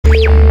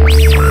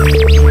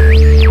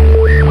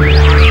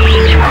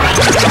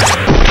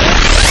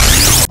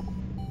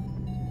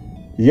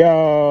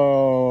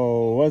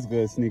Yo, what's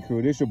good, Sneak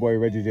Crew? This your boy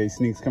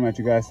Reggiejaysneakz coming at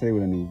you guys today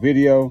with a new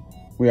video.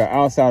 We are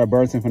outside of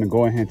Burlington. Finna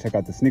go ahead and check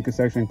out the sneaker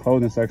section,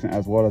 clothing section,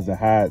 as well as the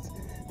hats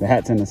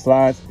and the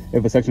slides.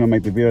 If a section don't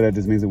make the video, that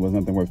just means it was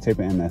nothing worth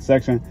taping in that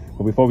section.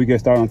 But before we get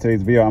started on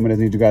today's video, I'm gonna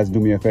need you guys to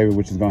do me a favor,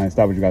 which is go ahead and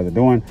stop what you guys are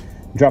doing.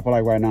 Drop a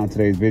like right now on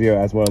today's video,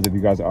 as well as if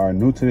you guys are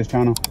new to this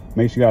channel,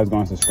 make sure you guys go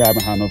and subscribe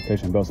and have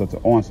notification bell set to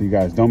on so you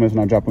guys don't miss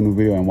when I drop a new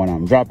video and when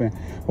I'm dropping.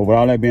 But with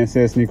all that being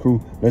said, Sneak Crew,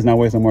 let's not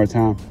waste no more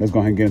time. Let's go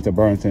ahead and get into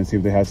Burlington and see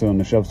if they have something on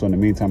the shelf. So in the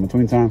meantime,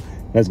 between time,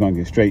 let's go and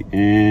get straight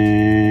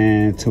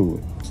into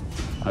it.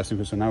 All right, Sneak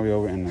Crew, so now we're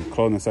over in the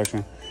clothing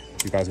section.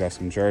 You guys got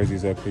some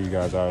jerseys up here. You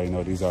guys already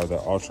know these are the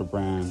Ultra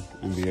brand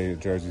NBA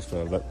jerseys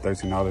for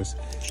 $13.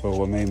 But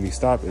what made me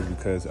stop is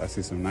because I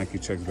see some Nike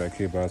checks back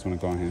here, but I just want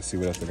to go ahead and see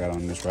what else they got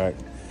on this rack.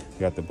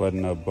 You got the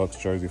button-up Bucks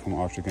jersey from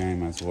Ultra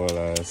Game, as well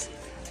as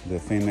the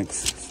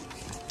Phoenix.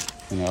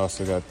 And they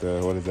also got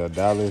the,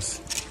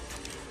 Dallas.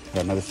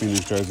 Got another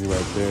Phoenix jersey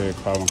right there.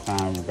 Calvin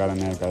Klein, we got in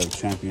there. Got a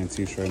champion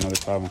t-shirt, another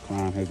Calvin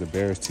Klein. Here's the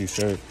Bears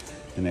t-shirt.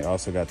 And they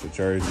also got the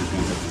jerseys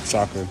and the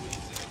soccer. You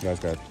guys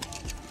got a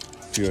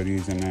few of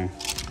these in there.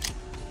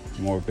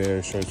 More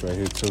Bears shirts right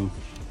here too.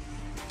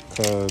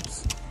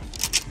 Cubs,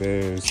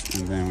 Bears,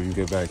 and then when you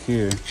get back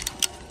here,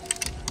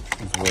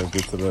 that's where it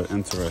gets a little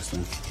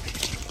interesting.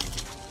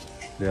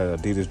 They got an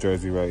Adidas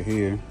jersey right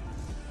here.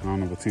 I don't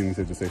know what team this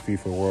is, just say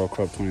FIFA World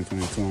Cup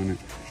 2022 on it.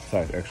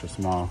 Size extra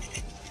small.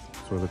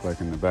 That's what it looks like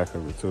in the back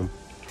of it too.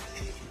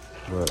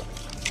 But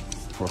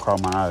what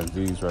caught my eye is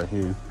these right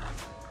here.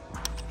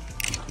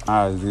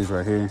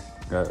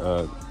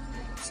 Got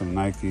some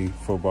Nike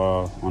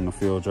football on the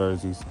field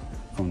jerseys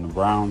from the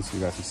Browns.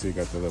 You guys can see,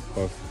 got the little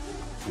puff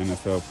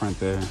NFL print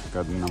there.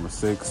 Got the number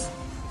 6.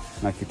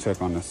 Nike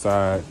check on the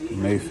side.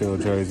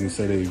 Mayfield jersey,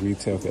 say they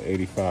retail for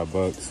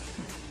 $85.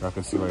 Y'all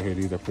can see right here,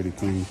 these are pretty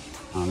clean.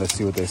 Let's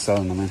see what they're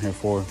selling them in here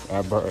for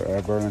at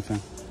Burlington.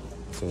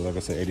 So like I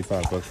said,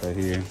 $85 right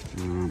here.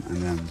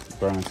 And then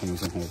Burlington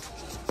is in here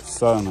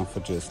selling them for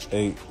just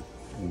 $8.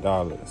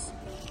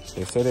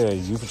 They say they're a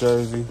youth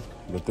jersey,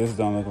 but this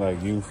don't look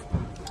like youth.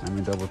 Let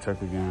me double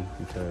check again,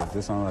 because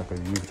this don't look like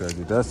a youth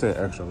jersey. It does say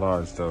extra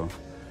large though.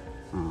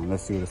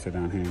 Let's see what it says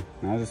down here.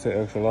 Now I just say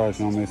extra large,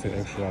 normally it say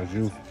extra large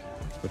youth.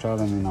 But y'all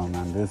let me know,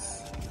 man.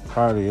 This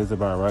probably is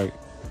about right,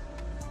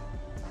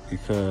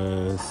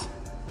 because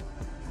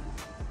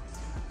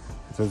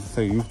it doesn't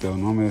say youth though.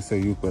 Normally it say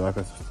youth, but like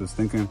I was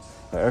thinking,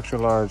 an extra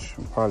large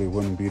probably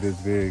wouldn't be this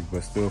big,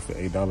 but still for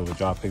 $8. Would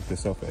y'all pick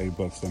this up for $8?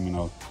 Let me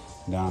know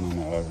down in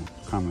the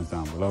comments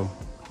down below.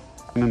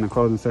 And in the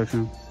clothing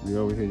section, we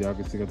over here, y'all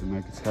can see got the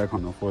Nike tag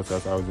on the floor, so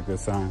that's always a good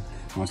sign.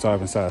 I'm gonna start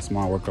off in size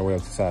small, work our way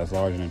up to size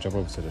large, and then jump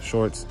over to the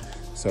shorts.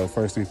 So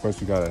first thing first,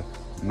 we got a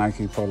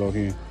Nike polo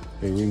here.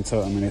 They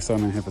retail, they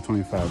selling it here for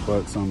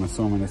 $25. So I'm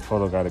assuming this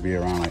polo got to be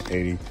around like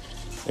 80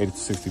 to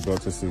 $60.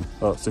 Let's see.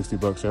 Oh,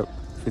 $60, yep.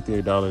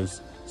 $58.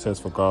 Says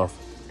for golf.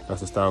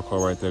 That's the style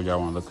code right there. Y'all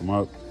want to look them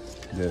up.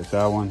 There's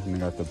that one. And they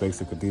got the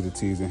basic Adidas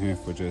tees in here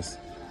for just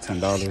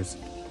 $10.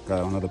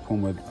 Got another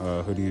Puma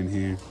hoodie in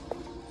here.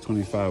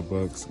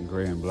 $25,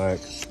 gray and black.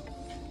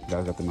 You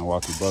guys got the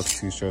Milwaukee Bucks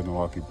t-shirt,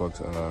 Milwaukee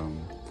Bucks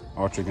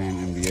Ultra Game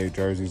NBA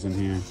jerseys in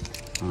here.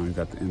 You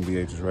got the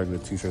NBA just regular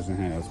t-shirts in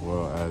here, as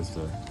well as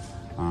the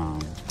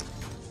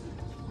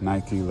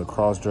Nike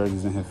lacrosse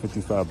jerseys in here.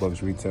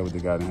 $55 retail, but they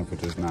got in here for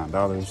just $9.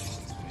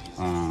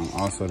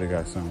 Also, they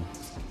got some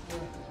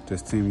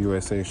just Team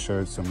USA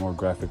shirts, some more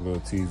graphic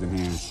little tees in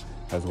here,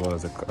 as well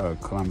as a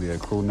Columbia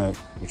crew neck,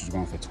 which is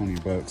going for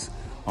 $20,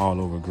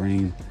 all over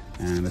green.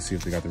 And let's see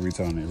if they got the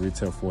retail on it.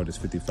 Retail for it is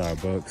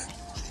 $55.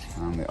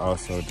 They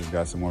also just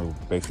got some more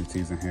basic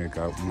tees in here.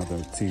 Got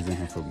another tees in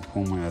here for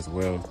Puma as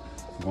well,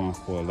 going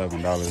for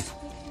 $11.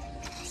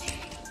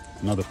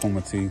 Another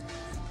Puma tee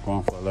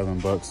going for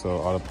 $11. So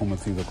all the Puma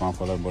tees are going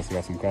for $11. They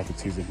got some graphic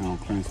tees in here on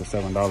clearance for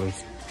 $7.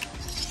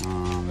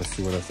 Let's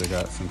see what else they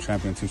got. Some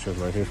champion t-shirts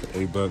right here for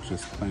 $8,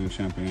 just plain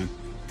champion.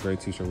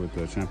 Great t-shirt with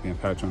the champion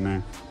patch on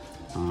there.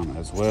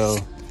 As well,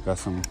 got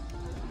some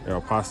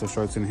Aeropostale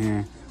shirts in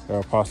here.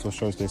 Aeropostale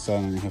shirts they're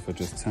selling in here for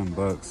just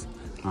 $10,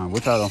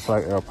 which I don't feel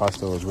like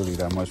Aeropostale is really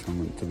that much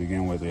to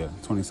begin with. Yeah,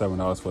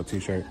 $27 for a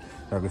t-shirt.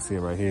 Y'all can see it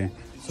right here.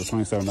 So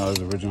 $27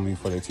 originally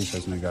for their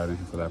t-shirts, and they got in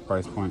here for that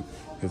price point.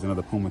 Here's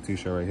another Puma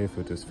t-shirt right here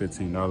for just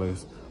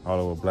 $15, all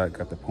over black.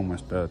 Got the Puma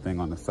thing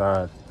on the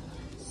side.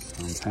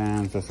 Some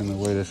pants that's in the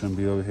way that shouldn't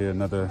be over here.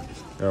 Another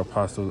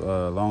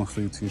Aeropostale long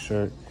sleeve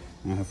t-shirt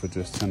in here for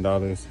just $10.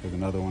 There's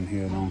another one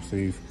here, long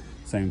sleeve,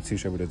 same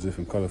t-shirt with a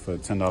different color for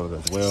 $10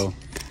 as well.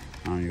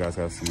 You guys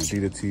got some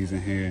Adidas tees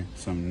in here,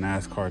 some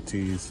NASCAR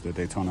tees, the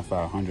Daytona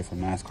 500 from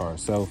NASCAR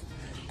itself.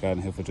 Got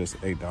in here for just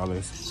 $8,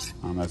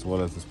 as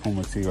well as this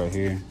Puma tee right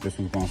here. This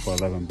one's going for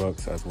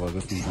 $11, as well as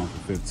this one's going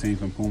for $15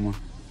 from Puma.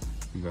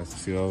 You guys can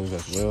see those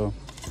as well.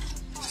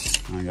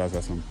 You guys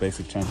got some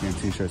basic champion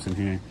t-shirts in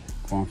here,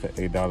 going for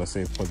 $8.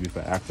 Say it's supposed to be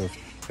for active.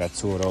 Got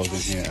 2 of those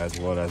in here, as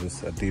well as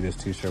this Adidas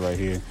t-shirt right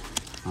here.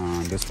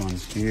 This one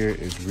here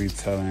is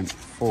retailing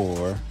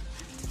for,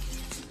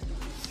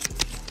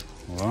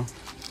 well,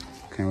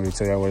 can't really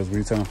tell y'all what it's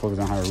retailing for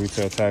because I don't have a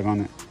retail tag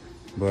on it.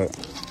 but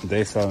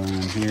they selling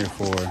in here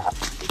for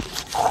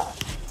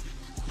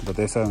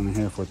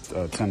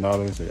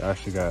 $10. They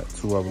actually got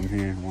two of them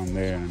here, one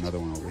there and another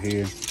one over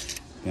here.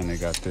 Then they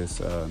got this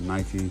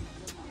Nike,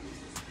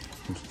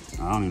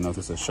 I don't even know if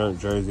it's a shirt,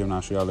 jersey. I'm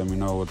not sure. Y'all let me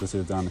know what this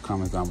is down in the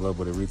comments down below,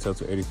 but it retails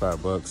to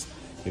 85 bucks.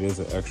 It is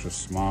an extra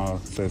small,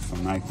 says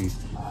from Nike,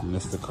 and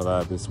this is the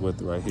collab it's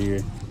with right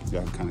here.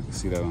 Y'all can kind of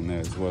see that on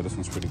there as well. This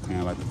one's pretty clean.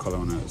 I like the color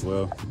on that as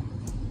well.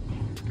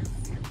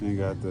 Then you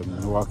got the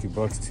Milwaukee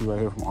Bucks tee right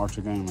here from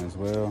Archer Game as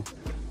well,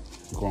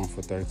 going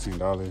for $13.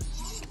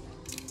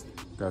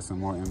 Got some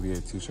more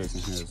NBA t-shirts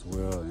in here as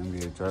well.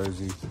 NBA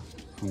jersey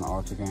from the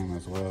Archer Game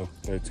as well,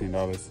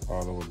 $13,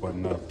 all over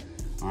button up,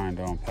 ironed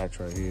on patch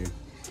right here.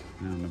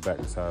 And on the back,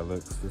 that's how it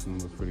looks. This one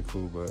looks pretty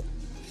cool, but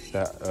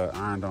that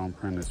ironed on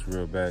print is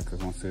real bad because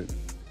once it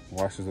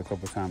washes a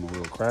couple times, it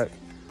will crack.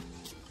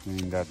 Then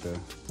you got the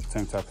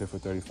tank top here for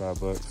 35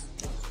 bucks.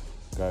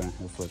 Got it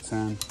here for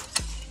 10.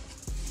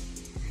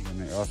 And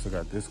they also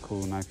got this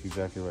cool Nike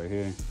jacket right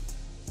here.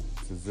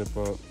 It's a zip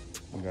up.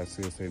 You got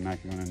CSA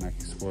Nike on it, Nike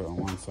Sport on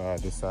one side.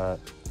 This side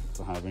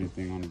don't have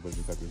anything on it, but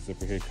you got the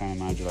zipper here, kind of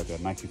reminds you like that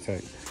Nike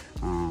Tech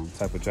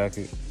type of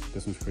jacket.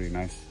 This one's pretty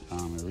nice.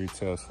 It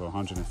retails for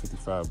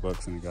 155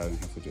 bucks, and it got in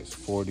here for just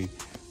 40.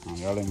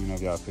 Y'all let me know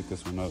if y'all pick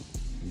this one up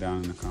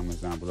down in the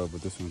comments down below.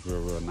 But this one's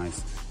real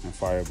nice and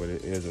fire, but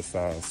it is a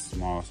size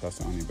small, so that's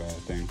the only bad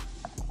thing.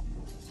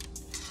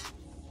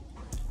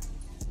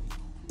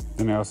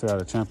 Then they also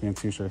got a Champion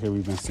t-shirt here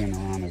we've been seeing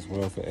around as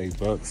well for 8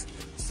 bucks,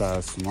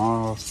 size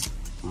small.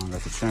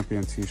 Got the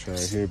Champion t-shirt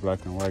right here,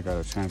 black and white.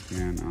 Got a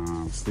Champion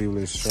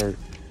sleeveless shirt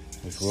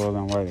as well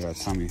in white. Got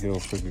Tommy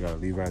Hilfiger. We got a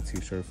Levi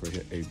t-shirt for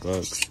 8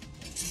 bucks.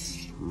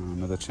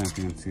 Another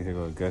Champion tee here,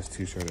 got a Guess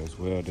t-shirt as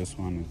well. This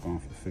one is going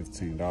for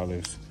 $15.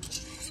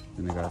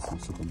 Then they got some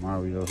Super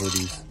Mario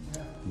hoodies.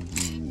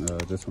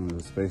 This one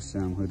is a Space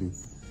Jam hoodie.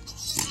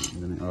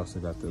 And then they also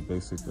got the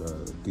basic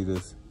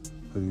Adidas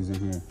hoodies in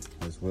here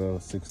as well,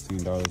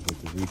 $16, but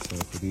the retail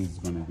for these is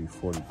going to be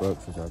 40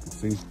 bucks, as y'all can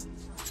see.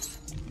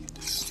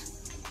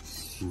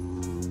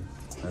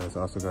 It's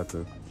also got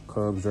the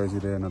Cubs jersey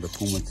there, another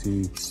Puma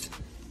tee,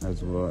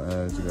 as well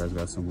as you guys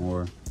got some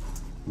more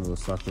little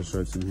soccer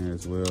shirts in here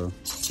as well.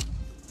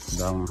 I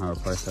don't have a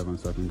price tag on,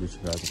 so I can get you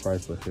guys the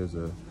price, but here's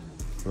a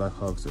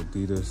Blackhawks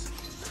Adidas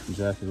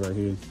jacket right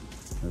here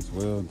as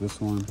well. This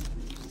one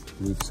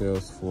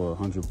retails for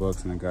 100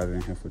 bucks, and I got it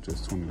in here for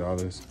just $20.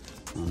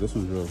 This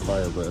one's real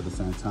fire, but at the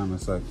same time,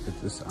 it's like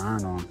it's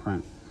iron-on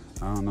print.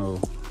 I don't know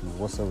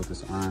what's up with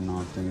this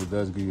iron-on thing. It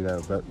does give you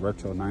that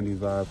retro 90s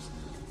vibes,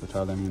 but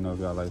y'all let me know if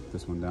y'all like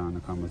this one down in the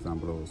comments down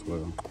below as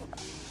well.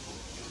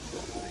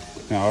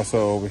 Now,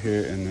 also over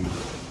here in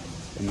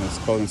this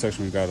clothing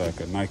section, we got like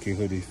a Nike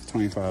hoodie,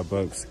 25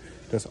 bucks.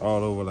 Just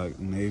all over like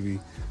navy,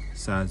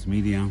 size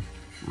medium.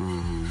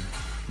 I'm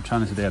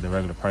trying to say they have the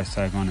regular price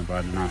tag on it, but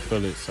I did not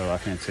feel it, so I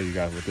can't tell you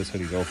guys what this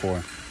hoodie go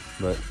for.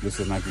 But this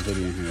is a Nike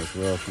hoodie in here as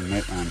well from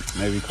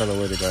navy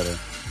colorway. They got a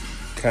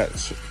cat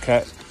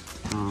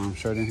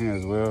shirt in here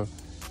as well,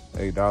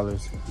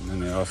 $8. And then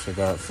they also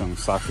got some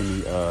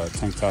Saucony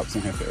tank tops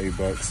in here for 8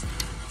 bucks.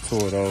 2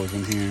 of those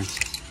in here.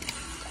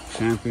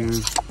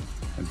 Champion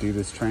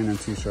Adidas training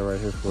t-shirt right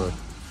here for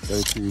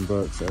 13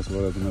 bucks, as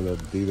well as another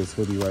Adidas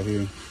hoodie right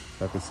here.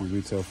 I can see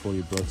retail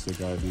 40 bucks. They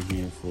got it in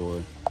here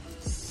for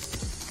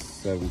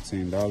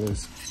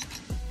 $17.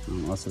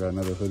 Also got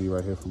another hoodie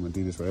right here from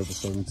Adidas for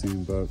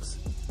 17 bucks.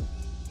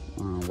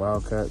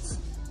 Wildcats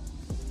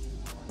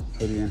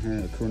hoodie in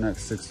here, a crew neck,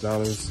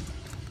 $6.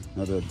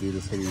 Another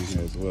Adidas hoodie in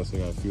here as well. So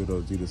I got a few of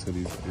those Adidas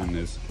hoodies in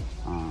this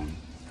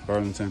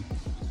Burlington.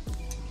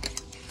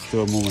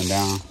 Still moving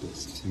down.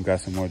 And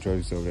got some more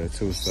jerseys over there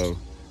too. So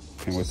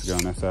can't wait to get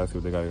on that side. So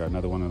they got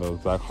another one of those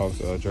Blackhawks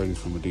jerseys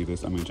from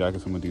Adidas. I mean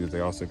jackets from Adidas. They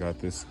also got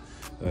this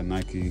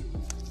Nike,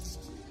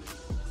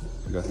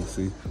 you guys can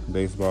see,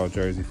 baseball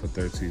jersey for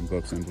 13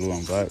 bucks in blue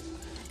and black.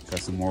 Got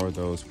some more of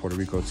those Puerto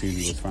Rico tees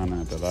we was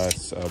finding at the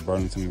last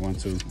Burlington we went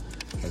to,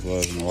 as well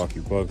as the Milwaukee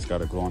Bucks.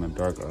 Got a glow in the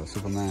dark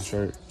Superman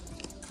shirt.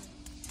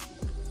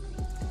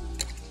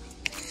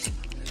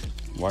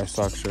 White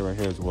sock shirt right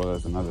here, as well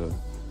as another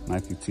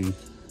Nike tee,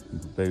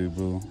 baby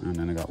blue, and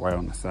then they got white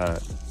on the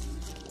side.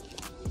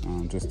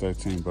 Just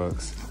 13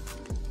 bucks.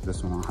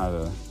 This one on how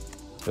to,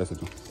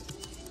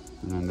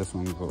 and then this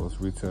one goes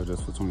retail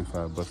just for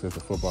 25 bucks. It's a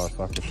football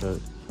soccer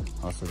shirt.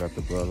 Also got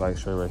the Bud Light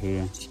shirt right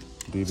here.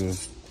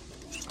 Adidas,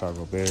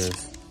 Chicago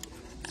Bears.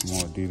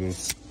 More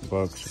Adidas,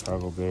 Bucks,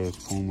 Chicago Bears,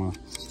 Puma,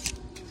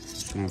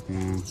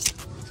 Champion.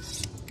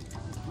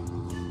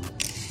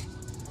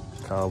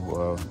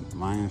 Cowboy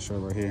Lion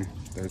shirt right here,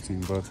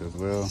 13 bucks as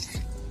well.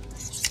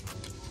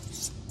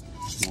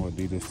 More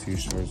Adidas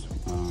t-shirts,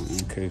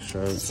 MK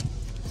shirt,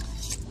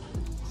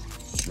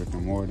 Rick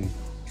and Morty.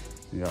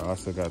 Yeah, I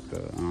also got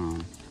the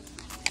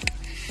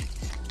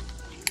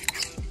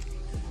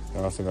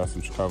I also got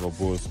some Chicago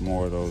Bulls,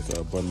 more of those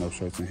button-up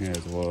shirts in here,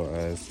 as well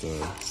as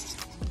the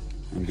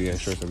NBA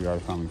shirts that we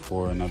already found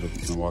before. Another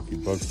Milwaukee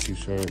Bucks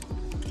t-shirt,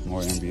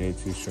 more NBA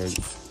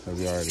t-shirts that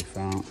we already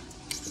found.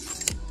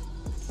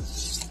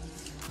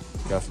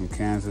 Got some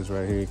Kansas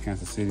right here,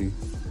 Kansas City.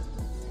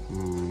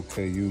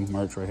 KU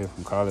merch right here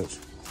from college.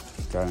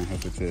 Got in here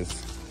for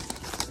this.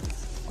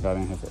 Got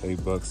in here for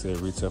 $8. It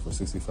retail for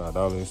 $65.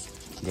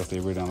 I guess they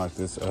really don't like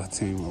this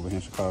team over here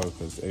in Chicago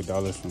because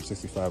 $8 from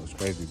 $65 is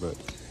crazy, but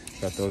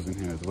got those in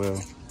here as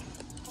well.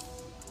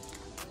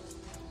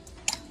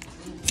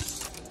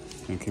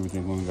 And keep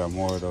everything moving. Got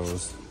more of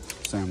those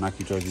same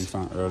Nike jerseys we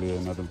found earlier.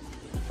 Another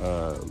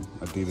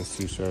Adidas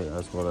t-shirt,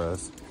 as well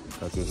as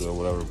got this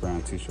whatever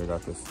brand t-shirt.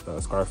 Got this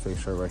Scarface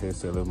shirt right here.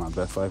 Said live my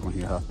best life when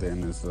he out there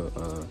in this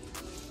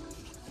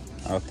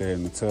out there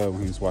in the tub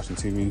when he was watching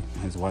TV.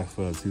 His wife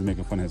he's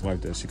making fun of his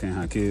wife that she can't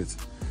have kids.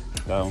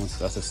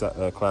 That's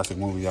a classic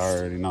movie. Y'all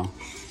already know.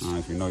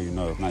 If you know, you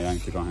know. If not, y'all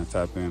need to go ahead and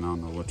tap in. I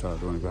don't know what y'all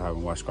doing if you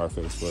haven't watched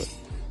Scarface,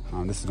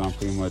 but this is gonna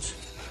pretty much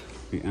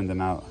be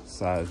ending out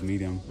size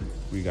medium.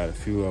 We got a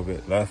few of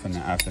it left, and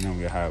then after that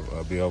we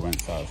have be over in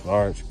size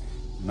large.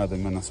 Another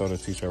Minnesota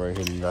t-shirt right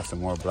here. Then you got some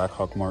more Black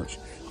Hawk merch.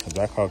 The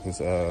Black Hawk is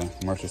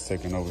merch is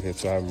taking over here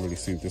too. I haven't really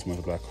seen this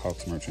much Black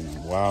Hawks merch in a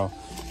while.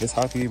 Is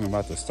hockey even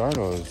about to start,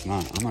 or is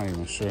not? I'm not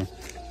even sure.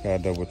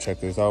 Gotta double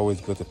check. It's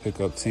always good to pick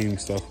up team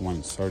stuff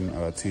when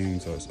certain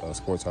teams or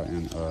sports are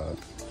in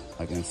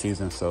like in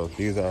season. So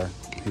these are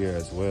here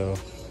as well,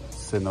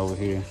 sitting over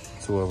here,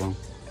 2 of them,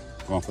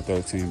 going for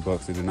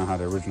 $13. They did not have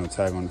the original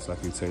tag on it, so I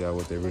can tell y'all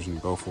what they originally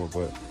go for,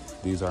 but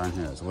these are in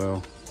here as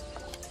well.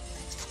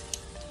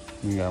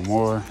 We got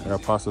more Air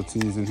Apostle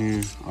tees in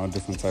here, all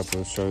different types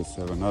of shirts.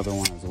 You have another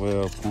one as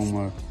well,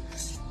 Puma.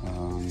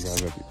 You got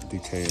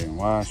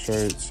DKNY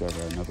shirts. You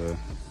got another,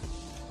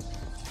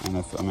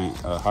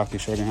 hockey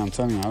shirt in here. I'm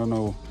telling you, I don't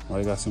know why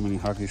you got so many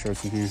hockey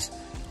shirts in here.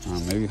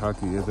 Maybe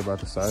hockey is about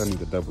to start. I need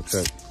to double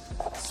check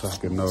so I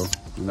can know.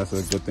 And that's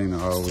a good thing to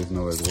always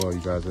know as well. You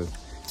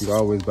can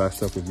always buy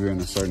stuff if you're in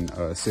a certain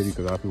city,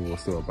 because a lot of people will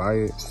still buy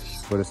it.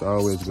 But it's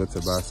always good to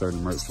buy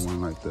certain merch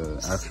when like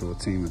the actual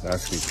team is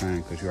actually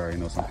playing, because you already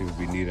know some people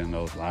be needing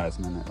those last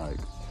minute like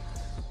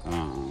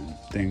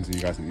things, and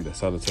you guys can either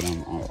sell it to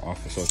them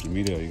off of social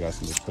media, or you guys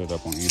can just put it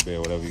up on eBay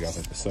or whatever you guys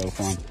have to sell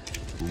from.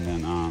 And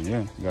then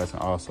yeah, you guys can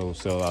also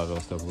sell a lot of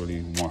those stuff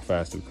really more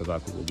faster, because a lot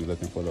of people will be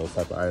looking for those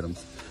type of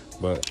items.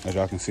 But as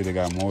y'all can see, they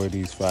got more of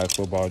these flag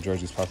football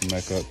jerseys popping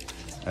back up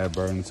at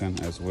Burlington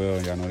as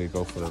well. Y'all know they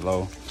go for the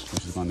low,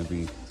 which is going to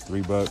be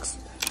 $3.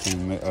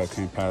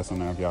 Can't pass on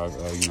that if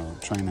y'all,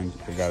 training.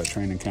 They got a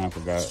training camp.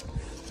 They got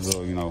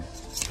little,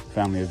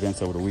 family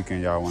events over the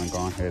weekend. Y'all want to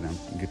go ahead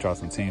and get y'all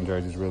some team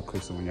jerseys real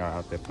quick, so when y'all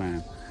out there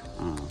playing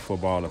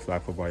football or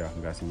flag football, y'all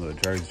can got some little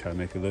jerseys. Try to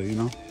make it look,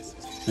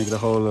 make it a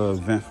whole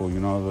eventful, a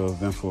little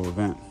eventful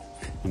event.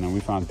 And then we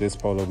found this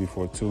polo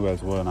before too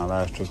as well in our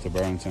last trip to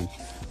Burlington.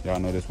 Y'all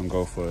know this one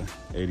go for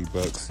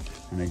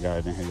 $80, and they got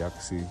it in here. Y'all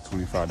can see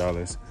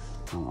 $25.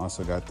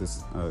 Also got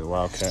this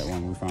Wildcat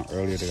one we found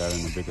earlier. They got it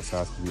in the bigger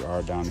size because we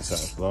are down to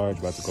size large.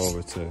 About to go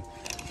over to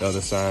the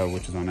other side,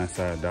 which is on that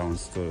side. That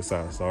one's still the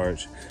size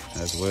large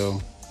as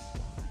well.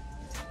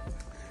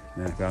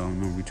 And if y'all don't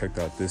remember, we checked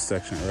out this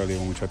section earlier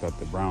when we checked out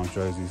the brown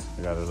jerseys.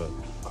 They got a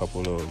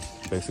couple little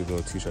basic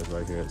little t-shirts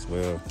right here as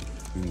well.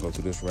 We can go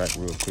through this rack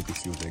real quick and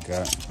see what they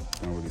got.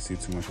 Don't really see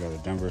too much. We got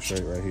a Denver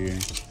shirt right here.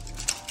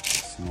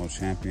 Some more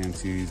champion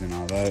tees and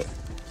all that.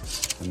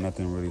 But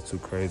nothing really too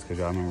crazy, because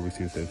y'all remember we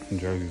seen the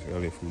jerseys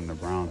earlier from the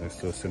Browns. They're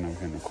still sitting over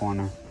here in the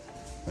corner.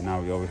 But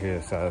now we over here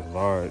at size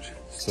large.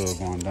 Still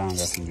going down. Got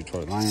some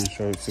Detroit Lions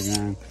shirts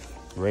again.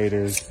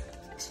 Raiders.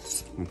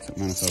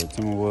 Minnesota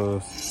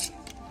Timberwolves.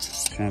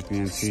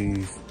 Champion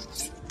tees.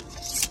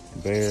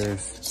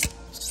 Bears.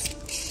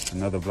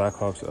 Another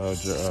Blackhawks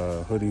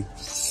hoodie.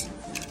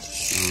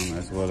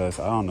 As well as,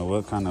 I don't know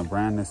what kind of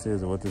brand this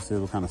is or what this is,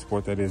 what kind of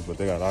sport that is, but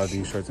they got all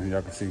these shirts in here.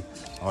 Y'all can see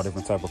all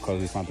different type of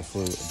colors. We found the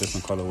full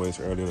different colorways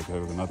earlier.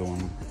 There was another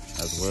one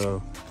as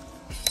well.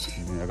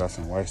 And then I got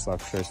some White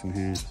Sox shirts in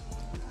here.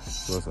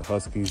 So it's a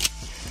Huskies.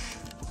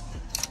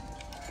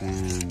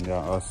 And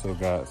y'all also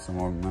got some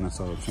more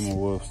Minnesota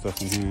Timberwolves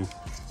stuff in here.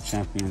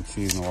 Champion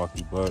tees,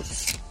 Milwaukee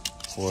Bucks,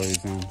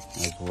 Poison,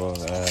 as well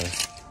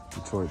as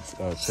Detroit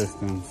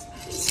Pistons,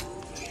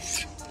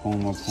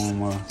 Puma,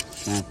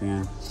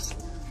 Champion,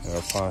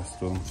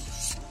 Apostle,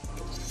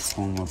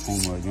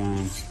 Puma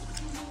again.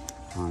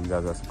 You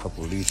guys got a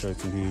couple of these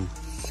shirts in here.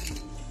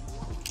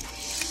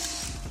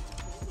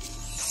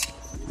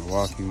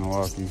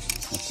 Milwaukee. I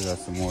still got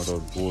some more of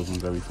those Bulls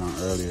ones that we found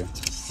earlier.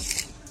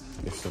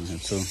 They're still in here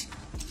too.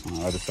 On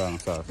the other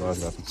side, so I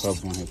got some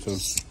Cubs on here too.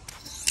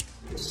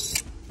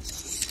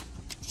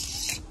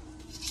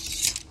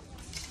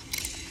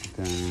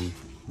 Then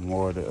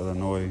more of the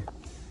Illinois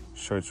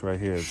shirts right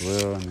here as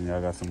well. And then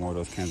y'all got some more of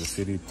those Kansas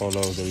City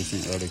polos that we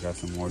seen earlier. Got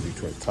some more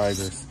Detroit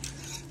Tigers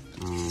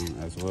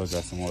as well.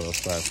 Got some more of those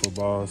flag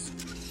footballs.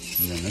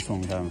 And then this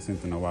one we haven't seen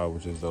in a while,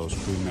 which is those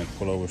crew neck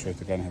pullover shirts.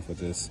 They got in here for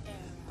just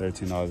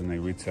 $13 and they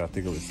retail. I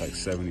think it was like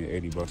 $70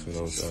 or $80 for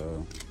those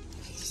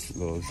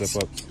little zip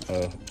up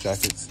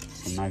jackets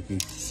from Nike.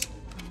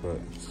 But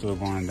still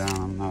going down.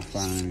 I'm not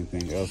finding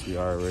anything else. We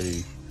are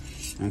already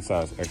in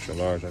size extra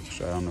large. I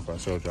don't know if I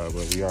showed y'all,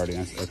 but we already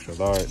in extra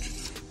large.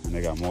 And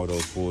they got more of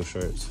those Bull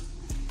shirts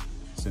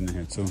sitting in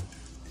here too.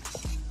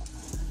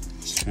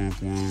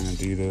 Champion,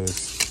 Adidas.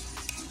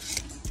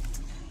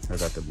 I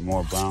got the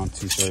more brown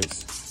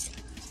t-shirts.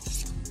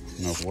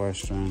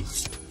 Northwestern.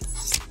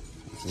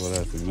 As well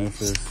as the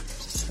Memphis.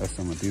 That's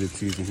some Adidas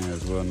tees in here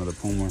as well. Another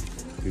Puma.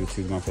 Adidas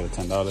tees going for the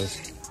 $10.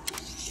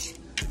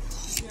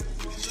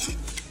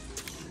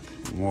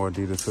 More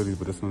Adidas hoodies,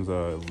 but this one's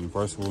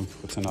reversible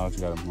for $10. You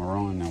got a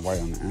maroon and white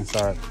on the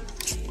inside.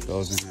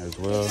 Those in here as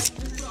well.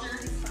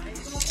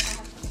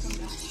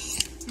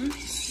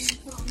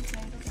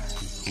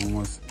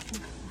 Pumas.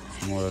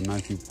 Some more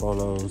Nike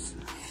polos,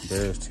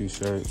 Bears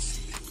t-shirts.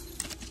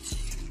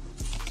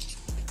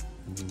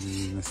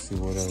 Let's see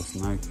what else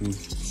Nike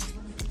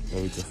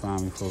that we can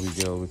find before we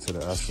get over to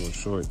the actual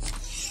shorts.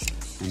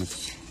 And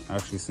it's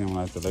actually seeming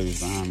like the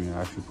ladies behind me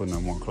are actually putting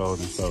up more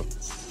clothing, so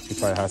we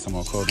probably have some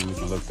more clothing we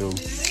can look through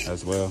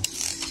as well.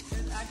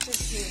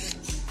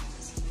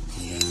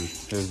 And then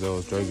here's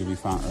those jerseys we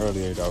found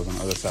earlier that was on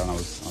the other side. I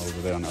was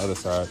over there on the other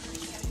side.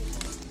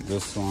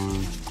 This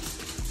one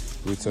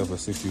retail for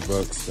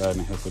 $60. That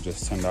in here for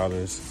just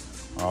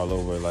 $10. All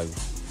over like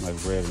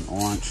red and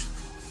orange.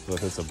 So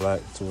hits a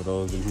black, 2 of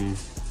those in here.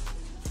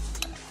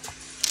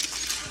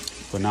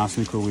 But now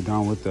sneaker, we're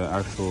done with the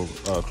actual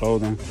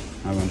clothing.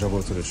 I'm gonna jump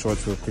over to the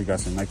shorts real quick. Got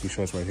some Nike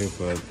shorts right here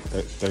for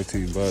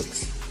 $13.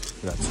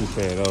 We got 2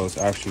 pair of those.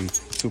 Actually,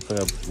 2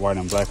 pair of white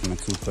and black and a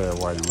 2 pair of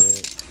white and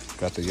red.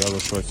 Got the yellow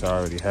shorts I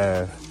already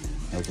have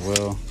as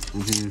well.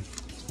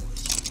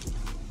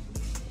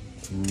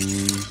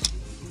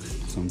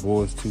 Some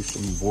Bulls,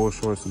 some Bull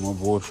shorts, some more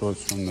Bull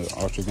shorts from the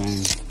Ultra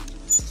Games.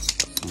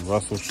 Some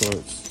Russell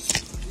shorts.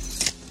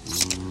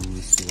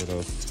 Let's see what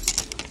else.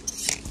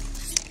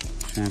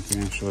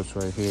 Champion shorts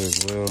right here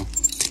as well.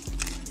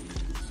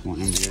 Some more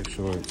NBA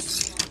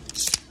shorts.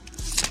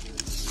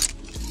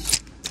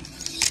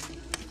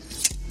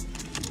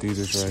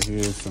 Adidas right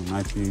here. Some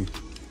Nike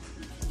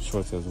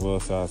shorts as well.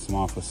 Size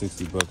small for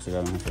 $60. I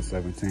got them for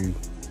 17.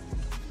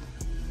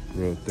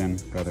 Real thin.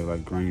 Got it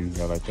like green.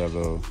 Got like that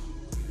little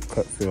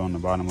cut feel on the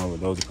bottom of it.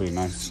 Those are pretty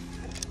nice.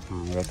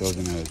 We got those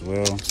in there as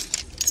well.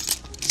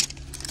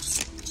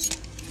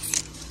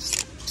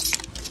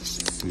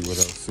 See what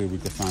else. See if we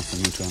can find some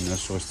neutral on their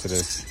shorts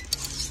today.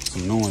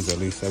 Some new ones at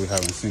least that we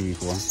haven't seen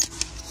before.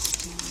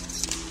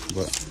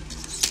 But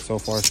so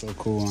far so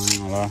cool, I ain't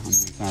gonna lie. I mean,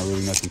 it's not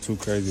really nothing too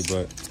crazy,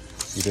 but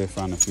we did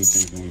find a few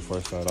things when we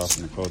first started off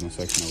in the clothing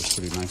section that was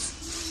pretty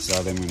nice.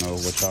 Y'all let me know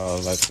what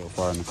y'all like so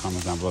far in the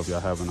comments down below if y'all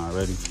haven't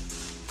already.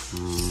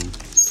 I'm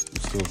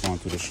still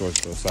going through the shorts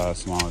for a size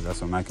small. Got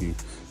some Nike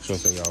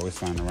shorts that you always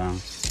find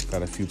around.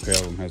 Got a few pair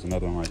of them. Here's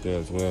another one right there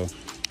as well.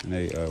 And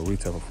they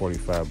retail for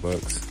 $45.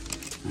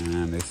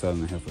 And they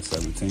selling it here for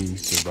 17.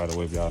 Just by the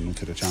way, if y'all new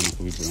to the channel,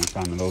 we've been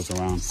finding those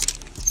around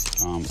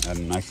at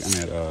Nike and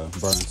at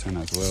Burlington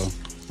as well.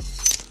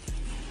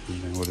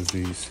 And then what is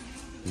these?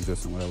 These are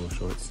some whatever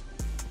shorts.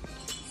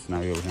 So now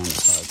we're over here on the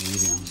size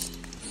medium.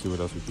 See what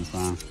else we can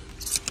find.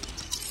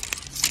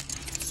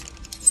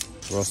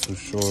 Russell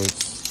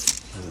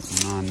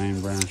shorts,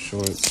 non-name brand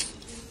shorts.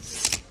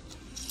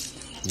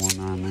 More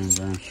non-name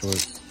brand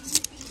shorts.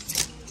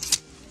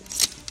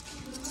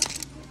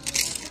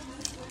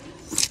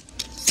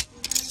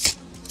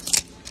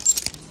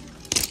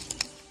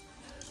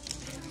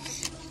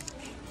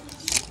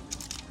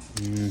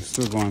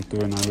 Still going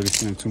through it, not really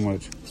seeing too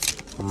much.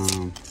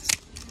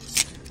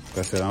 Like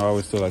I said, I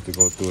always still like to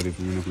go through it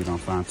even if we don't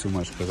find too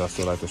much, because I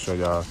still like to show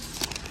y'all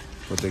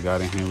what they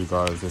got in here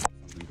regardless if it's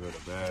something good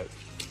or bad.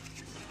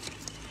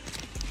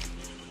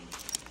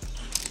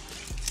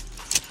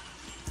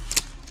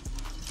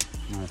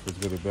 Now, if it's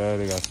good or bad,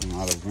 they got some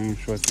olive green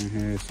shorts in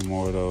here, some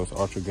more of those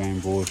Ultra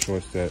Game Bull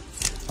shorts that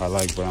I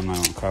like, but I'm not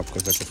gonna cop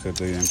because like I said,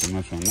 they ain't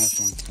much on this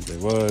one. If they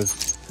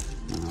was,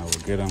 I will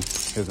get them.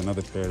 Here's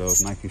another pair of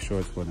those Nike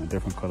shorts, but in a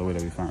different colorway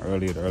that we found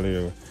earlier.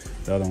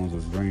 The other ones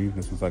was green.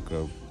 This one's like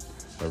a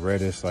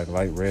reddish, like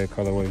light red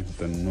colorway with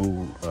the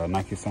new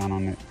Nike sign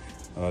on it.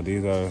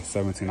 These are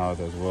 $17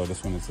 as well.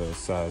 This one is a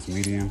size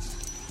medium.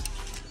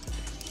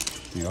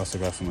 You also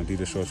got some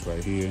Adidas shorts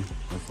right here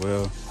as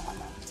well.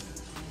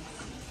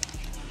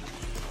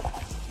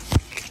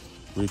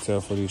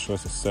 Retail for these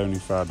shorts is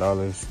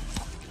 $75.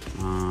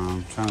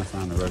 I'm trying to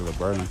find the regular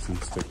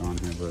Burlington sticker on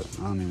here, but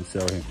I don't even see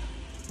over here.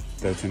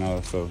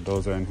 $13, so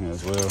those are in here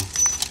as well.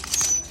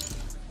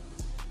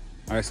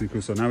 All right, crew,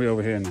 so now we're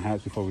over here in the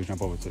hats before we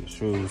jump over to the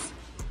shoes.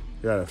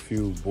 We got a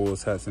few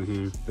Bulls hats in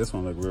here. This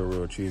one look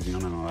real cheesy. I'm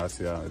not gonna lie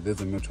to y'all. This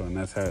is a Mitchell and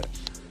Ness hat,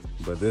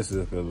 but this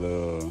is a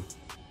little,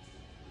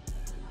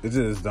 it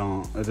just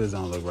don't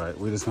look right.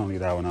 We're just gonna leave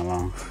that one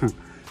alone.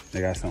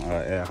 They got some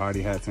Ed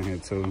Hardy hats in here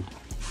too.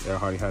 Ed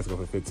Hardy hats go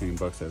for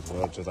 $15 as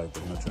well, just like the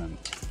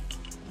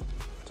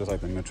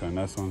Mitchell and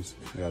Ness ones.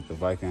 They got the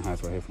Viking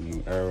hats right here from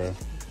New Era.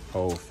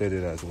 Whole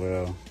fitted as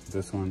well.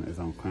 This one is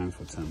on clearance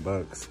for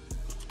 $10.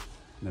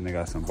 Then they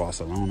got some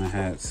Barcelona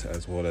hats,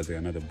 as well as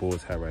another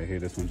Bulls hat right here.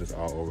 This one just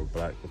all over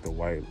black with the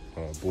white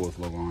Bulls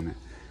logo on it.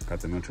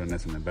 Got the Mitchell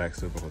Ness in the back,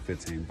 silver for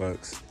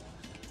 $15.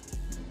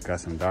 Got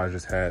some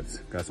Dodgers hats.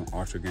 Got some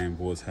Ultra Game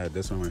Bulls hat.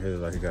 This one right here,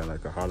 like it got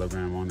like a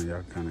hologram on it.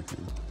 Y'all kind of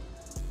can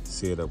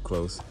see it up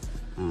close.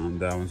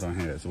 That one's on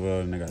here as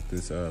well. And they got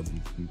this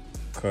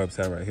Cubs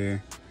hat right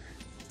here.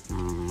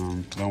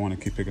 Don't want to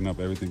keep picking up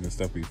everything and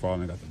stuff be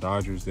falling. They got the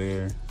Dodgers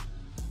there.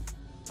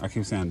 I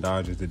keep saying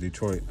Dodgers, the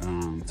Detroit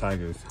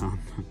Tigers. I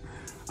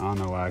don't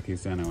know why I keep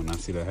saying that when I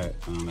see the hat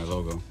on that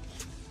logo.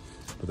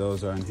 But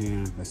those are in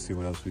here. Let's see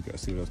what else we got.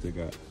 See what else they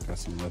got. Got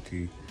some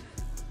Lucky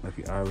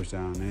Irish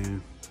down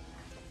there.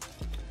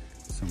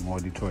 Some more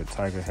Detroit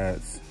Tiger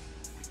hats.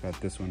 Got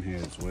this one here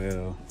as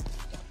well.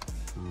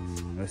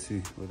 Let's see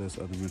what this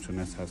other Mitchell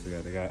Ness hats they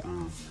got. They got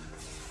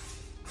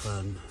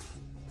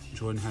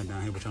Jordan hat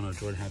down here, but y'all know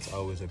Jordan hats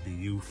always at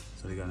BU,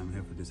 so they got them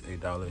here for just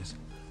 $8.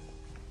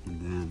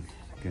 And then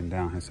getting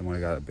down here, somebody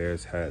got a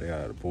Bears hat. They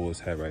got a Bulls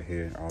hat right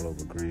here, all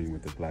over green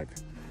with the black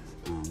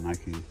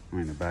Nike.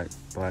 The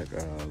black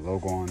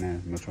logo on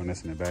there. Mitchell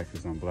Ness in the back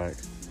is on black.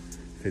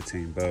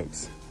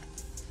 $15.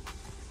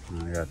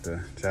 They got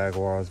the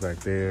Jaguars back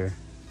there.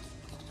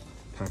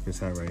 Packers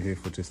hat right here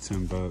for just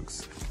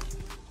 $10.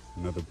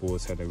 Another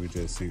Bulls hat that we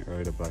just seen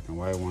earlier, the black and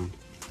white one.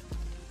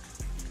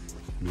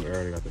 New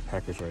era, they got the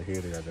Packers right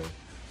here. They got the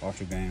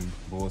Ultra Game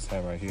Bulls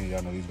hat right here.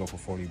 Y'all know these go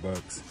for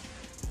 $40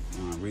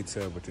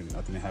 retail, but I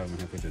think they have them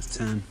here for just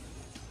 $10.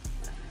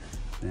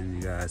 Then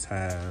you guys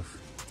have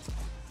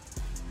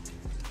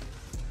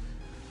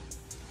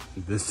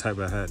this type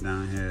of hat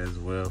down here as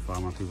well for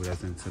all my people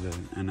that's into the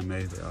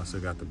anime. They also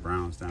got the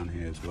Browns down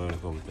here as well.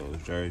 Go with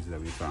those jerseys that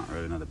we found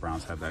earlier. Another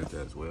Browns hat back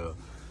there as well.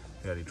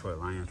 They got Detroit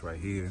Lions right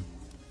here.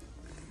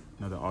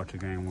 Another Ultra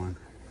Game one.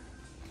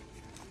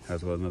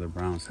 As well as another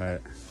Browns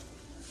hat.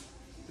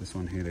 This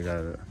one here, they got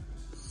a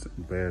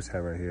Bears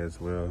hat right here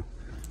as well.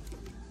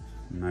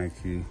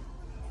 Nike,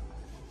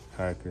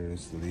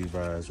 Packers,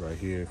 Levi's right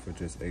here for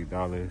just $8.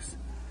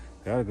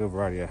 They got a good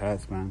variety of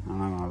hats, man. I'm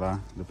not gonna lie.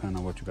 Depending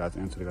on what you guys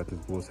into, they got this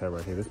Bulls hat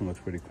right here. This one looks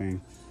pretty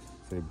clean.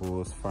 Say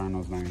Bulls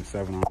Finals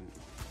 97 on it.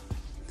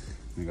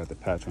 We got the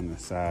patch on the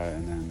side,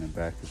 and then in the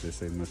back it just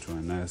say Mitchell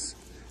and Ness.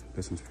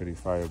 This one's pretty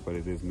fire, but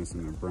it is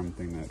missing the brim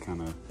thing that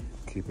kind of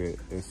keep it.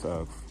 It's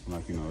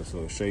like, you know, it's a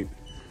little shape.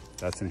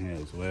 That's in here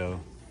as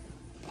well.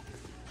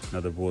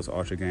 Another Bulls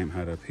Ultra Game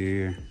hat up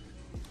here.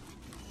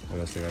 What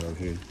else they got up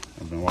here?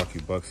 A Milwaukee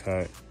Bucks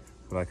hat,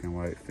 black and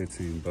white,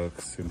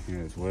 $15 in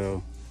here as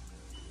well.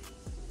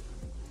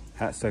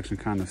 Hat section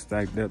kind of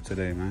stacked up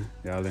today, man.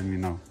 Y'all let me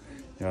know.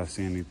 Y'all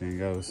see anything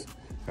else?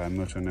 Got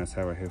Mitchell Ness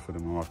hat right here for the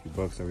Milwaukee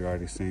Bucks that we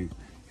already seen.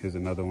 Here's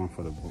another one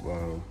for the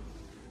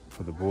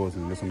Bulls,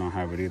 and this one don't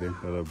have it either.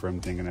 The little brim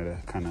thing in there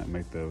to kind of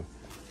make the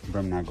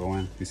brim not go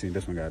in. You see,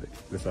 this one got it.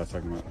 This is what I was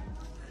talking about.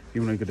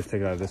 Even though you could just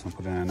take it out of this one,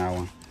 put it in that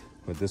one.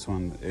 But this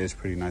one is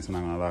pretty nice, I'm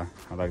not gonna lie.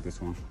 I like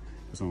this one.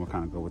 This one will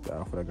kind of go with the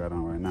outfit I got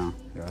on right now.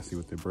 Y'all see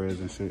with the braids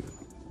and shit.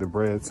 The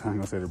braids, I ain't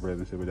gonna say the braids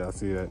and shit, but y'all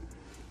see that.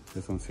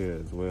 This one's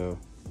here as well.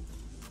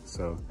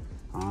 So,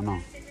 I don't know.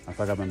 I feel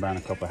like I've been buying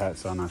a couple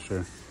hats, so I'm not sure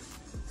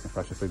if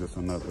I should pick this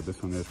one up, but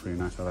this one is pretty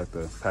nice. I like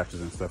the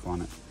patches and stuff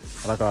on it.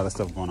 I like all the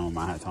stuff going on with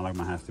my hats. I don't like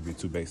my hats to be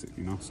too basic,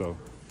 you know? So,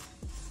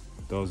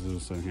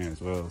 those are in here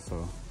as well,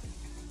 so.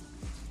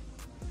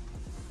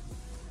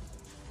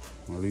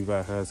 Well,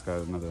 Levi has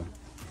got another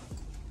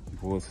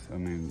Bulls,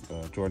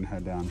 Jordan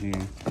hat down here.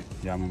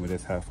 Y'all remember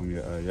this hat from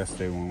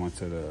yesterday when we went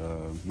to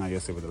the, not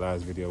yesterday, but the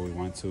last video we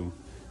went to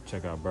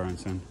check out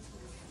Burlington.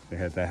 They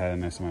had that hat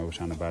in there. Somebody was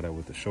trying to buy that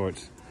with the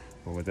shorts.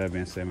 But with that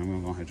being said, man, we're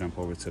going to jump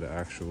over to the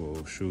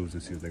actual shoes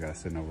and see what they got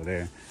sitting over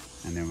there.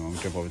 And then we're going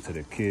to jump over to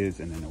the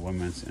kids and then the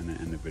women's and then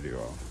end the video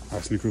off. All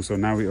right, Sneak Crew, so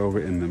now we over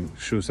in the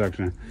shoe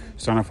section.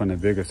 Starting off from the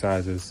bigger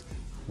sizes,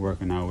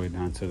 working our way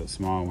down to the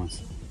small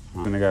ones.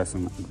 Then they got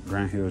some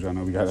Grand Hills. Y'all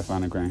know we got to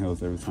find the Grand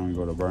Hills every time we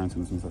go to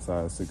Burlington. This one's a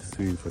size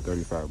 16 for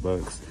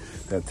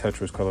 $35. That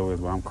Tetris colorway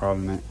is what I'm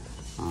calling it.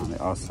 They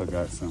also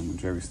got some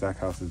Jerry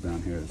Stackhouses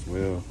down here as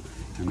well.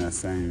 And that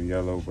same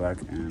yellow,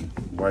 black, and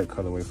white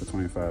colorway for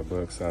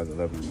 $25, size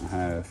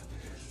 11.5.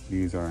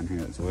 These are in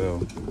here as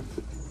well.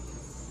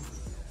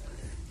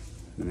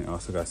 And they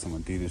also got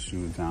some Adidas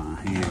shoes down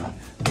here,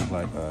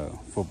 like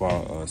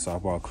football,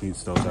 softball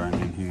cleats. Those are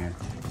in here.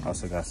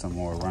 Also got some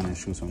more running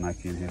shoes from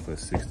Nike in here for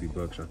 $60.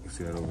 Y'all can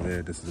see that over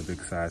there. This is a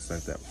big size,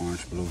 like that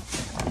orange, blue,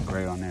 and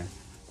gray on there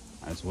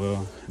as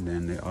well. And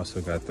then they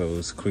also got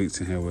those cleats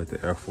in here with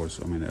the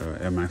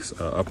Air Max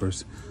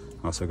uppers.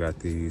 Also got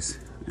these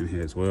in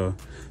here as well.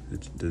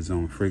 The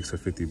Zone Freaks are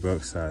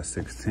 $50, size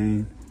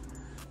 16.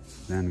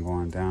 Then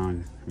going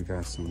down, we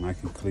got some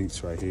Nike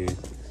cleats right here.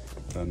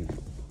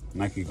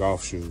 Nike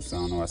golf shoes. I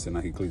don't know why I said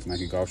Nike cleats.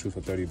 Nike golf shoes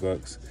for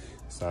 $30,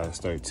 size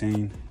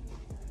 13.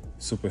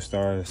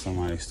 Superstar,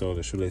 somebody stole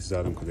the shoelaces out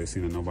of them because they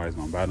seen that nobody's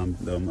gonna buy them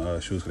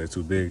shoes because they're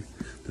too big.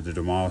 The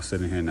Jamal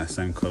sitting here in that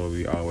same color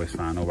we always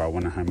find over. I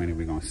wonder how many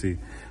we're gonna see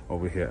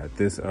over here at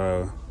this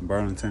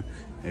Burlington.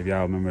 If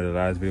y'all remember the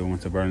last video we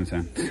went to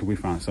Burlington, we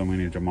found so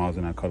many Jamals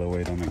in that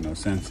colorway, it don't make no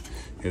sense.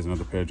 Here's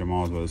another pair of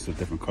Jamals, but it's a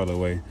different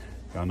colorway.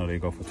 Y'all know they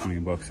go for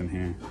 $20 in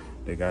here.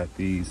 They got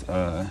these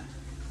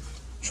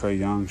Trae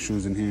Young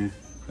shoes in here,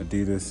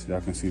 Adidas.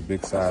 Y'all can see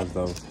big size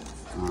though.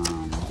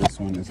 This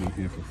one is in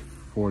here for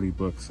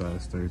 $40,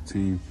 size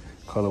 13.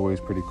 Colorway is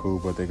pretty cool,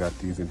 but they got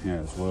these in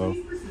here as well.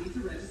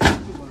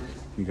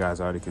 You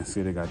guys already can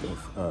see they got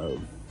the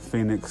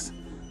Phoenix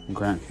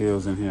Grant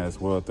Hills in here as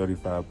well,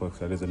 35 bucks.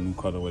 That is a new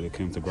colorway that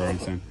came to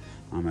Burlington.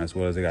 As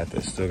well as they got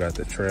still got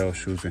the trail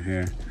shoes in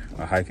here,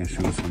 hiking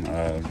shoes from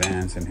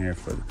Vans in here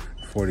for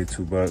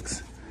 42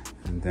 bucks.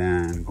 And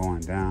then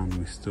going down,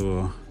 we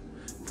still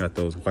got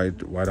those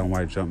white on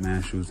white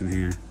Jumpman shoes in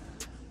here.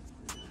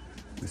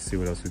 Let's see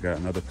what else we got.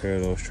 Another pair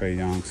of those Trae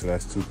Youngs, so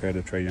that's 2 pairs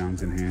of Trae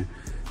Youngs in here.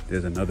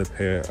 There's another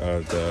pair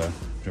of the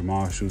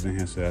Jamal shoes in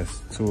here, so that's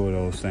 2 of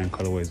those same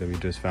colorways that we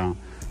just found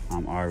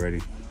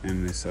already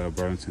in this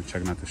Burlington.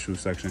 Checking out the shoe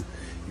section.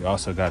 You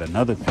also got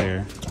another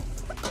pair.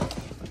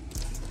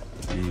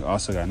 And you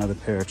also got another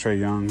pair of Trae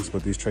Youngs,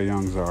 but these Trae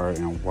Youngs are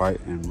in white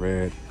and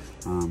red.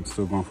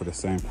 Still going for the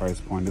same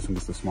price point. This one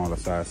just a smaller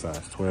size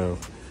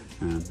 12.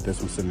 And this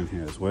one's sitting in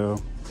here as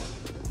well.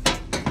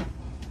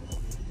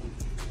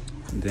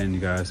 And then you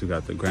guys, we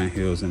got the Grant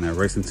Hills in that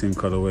Racing Team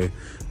colorway.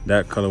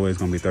 That colorway is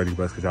gonna be 30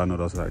 bucks because y'all know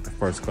those are like the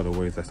first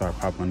colorways that start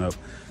popping up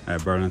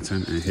at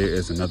Burlington. And here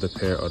is another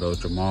pair of those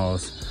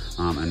Jamals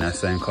and that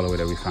same colorway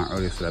that we found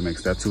earlier. So that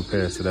makes that 2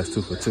 pairs. So that's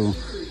 2 for 2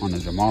 on the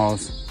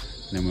Jamals.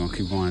 And then we're gonna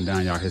keep going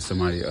down. Y'all hear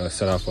somebody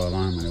set off an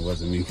alarm, and it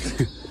wasn't me.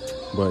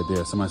 But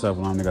yeah, somebody set off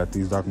an alarm. They got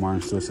these Doc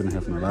Martens still sitting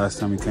here from the last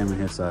time we came in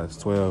here, size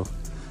 12,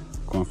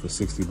 going for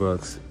 60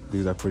 bucks.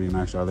 These are pretty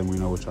nice. Y'all let me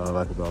know what y'all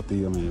like about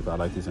these. I mean, if I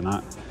like these or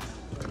not.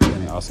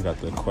 And they also got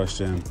the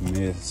Question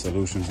Mid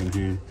Solutions in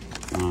here.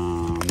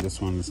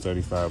 This one is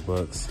 35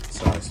 bucks,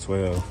 size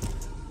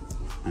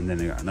 12. And then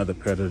they got another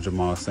pair of the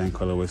Jamal, same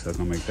colorway, so that's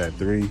gonna make that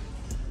 3.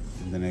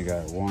 And then they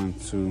got 1,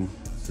 2,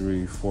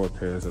 3, 4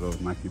 pairs of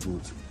those Nike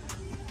boots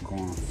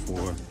going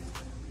for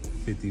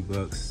 50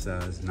 bucks,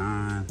 size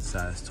 9,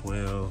 size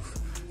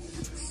 12,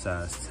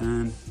 size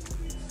 10,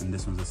 and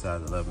this one's a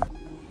size 11. And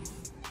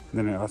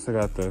then they also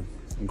got the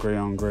gray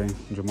on gray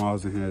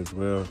Jamals in here as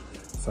well,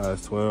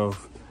 size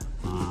 12,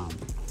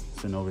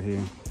 sitting over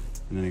here.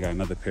 And then they got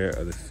another pair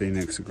of the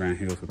Phoenix Grant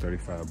Hills for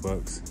 35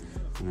 bucks.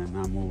 And then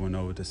now moving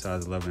over to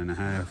size 11 and a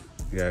half.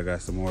 Yeah, I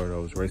got some more of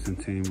those Racing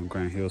Team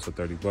Grant Hills for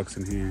 30 bucks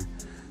in here.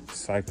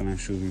 Cycling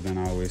shoes we've been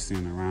always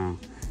seeing around.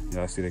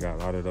 Y'all see they got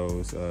a lot of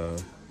those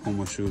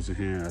Puma shoes in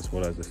here, as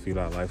well as the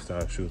Fila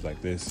lifestyle shoes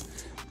like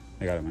this.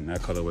 They got them in that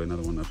colorway,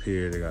 another one up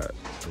here. They got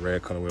the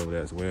red colorway over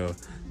there as well.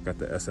 Got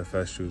the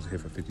SFS shoes here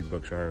for 50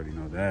 bucks, you already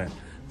know that.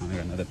 They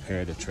got another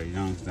pair of the Trae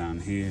Youngs down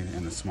here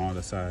in the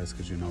smaller size,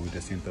 because you know we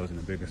just seen those in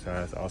the bigger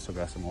size. Also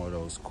got some more of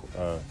those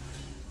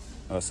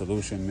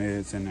Solution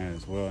mids in there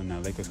as well, and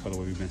that Lakers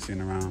colorway we've been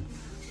seeing around.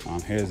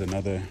 Here's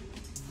another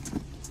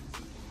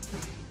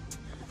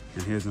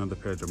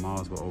pair of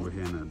Jamals, but over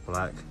here in the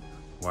black,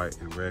 white,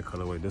 and red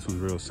colorway. This one's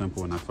real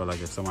simple, and I feel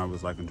like if somebody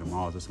was liking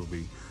Jamals, this will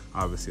be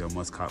obviously a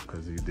must cop,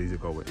 because these will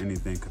go with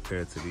anything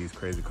compared to these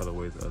crazy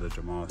colorways of other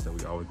Jamals that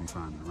we always be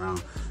finding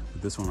around.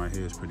 But this one right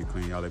here is pretty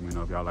clean. Y'all let me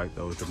know if y'all like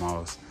those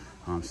Jamals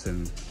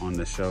sitting on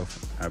the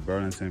shelf at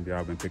Burlington, if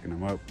y'all been picking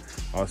them up.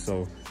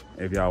 Also,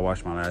 if y'all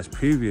watched my last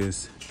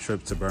previous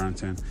trip to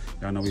Burlington,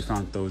 y'all know we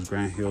found those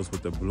Grant Hills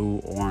with the blue,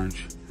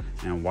 orange,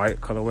 and white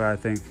colorway, I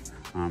think.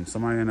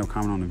 Somebody ended up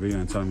commenting on the video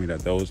and telling me that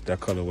that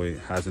colorway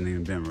hasn't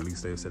even been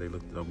released. They said they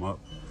looked them up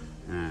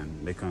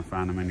and they couldn't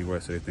find them anywhere,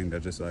 so they think they're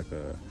just like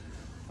a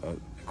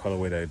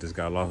colorway that just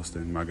got lost.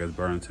 And I guess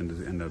Burlington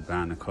just ended up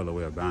buying the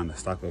colorway or buying the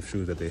stock of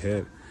shoes that they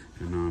had.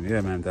 And yeah,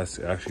 man, that's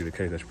actually the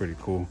case. That's pretty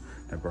cool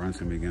that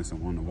Burlington be getting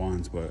some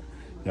one-to-ones. But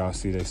y'all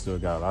see they still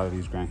got a lot of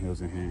these Grant Hills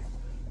in here.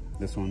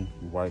 This one,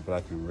 white,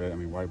 black, and red. I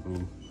mean, white,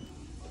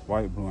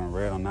 blue, and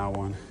red on that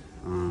one.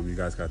 You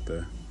guys got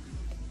the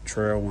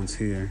trail ones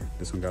here.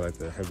 This one got like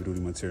the heavy duty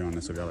material on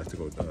it, so y'all like to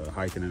go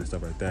hiking and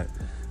stuff like that.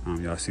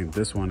 Y'all see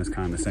this one is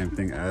kind of the same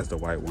thing as the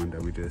white one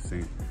that we just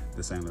seen.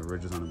 The same little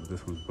ridges on it, but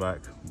this one's black,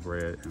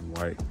 red, and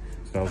white.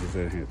 So those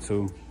are in here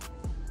too.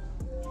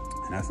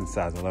 And that's in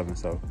size 11,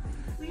 so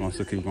we're gonna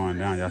still keep going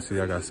down. Y'all see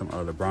I got some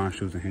LeBron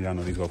shoes in here. Y'all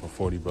know these go for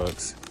 40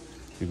 bucks.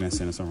 We've been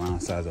seeing some around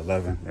size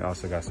 11. They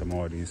also got some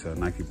more of these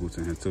Nike boots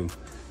in here too,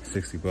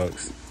 60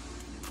 bucks.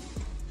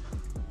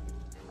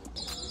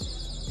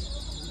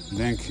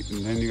 Then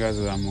you guys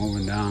are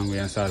moving down.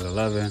 We're in size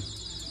 11.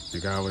 The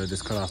guy would have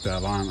just cut off that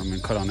alarm.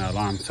 Cut on that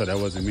alarm. So that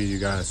wasn't me, you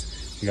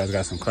guys. You guys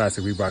got some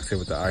classic Reeboks here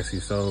with the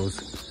icy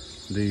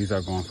soles. These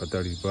are going for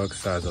 30 bucks,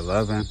 size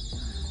 11.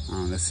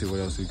 Let's see what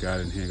else we got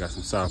in here. Got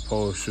some South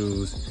Pole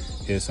shoes.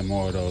 Here's some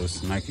more of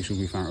those Nike shoes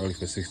we found early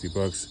for 60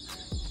 bucks.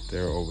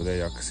 They're over there.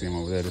 Y'all can see them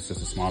over there. This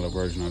is a smaller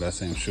version of that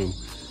same shoe.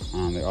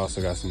 They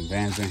also got some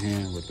Vans in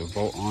here with the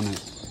Volt on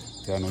it.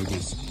 Y'all know we've been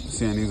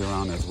seeing these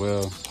around as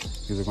well.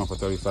 These are going for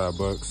 35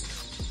 bucks.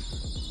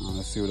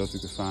 Let's see what else we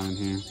can find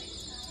in here.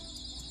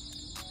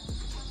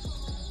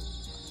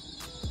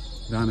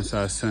 Down to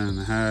size 10 and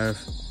a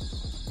half.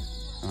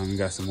 We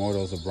got some more of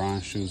those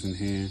LeBron shoes in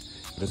here.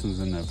 This one's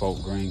in the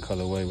Volt green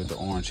colorway with the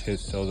orange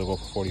hits. Those will go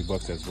for 40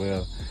 bucks as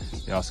well.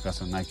 They also got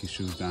some Nike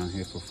shoes down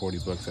here for 40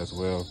 bucks as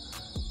well.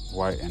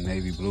 White and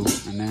navy blue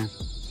in there.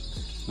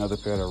 Another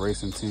pair of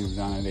Racing Teams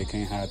down there. They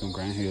can't hide them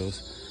Grant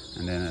Hills.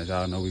 And then as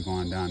y'all know, we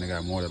going down. They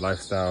got more of the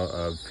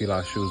lifestyle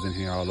Fila shoes in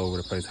here all over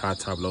the place. High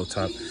top, low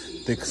top,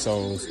 thick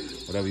soles,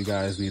 whatever you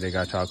guys need, they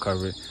got y'all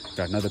covered.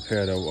 Got another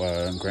pair of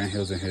the Grand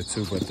Hills in here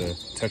too, but the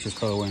Tetris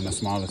colorway in the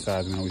smaller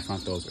size. We know we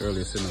found those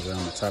earlier sitting over there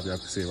on the top. Y'all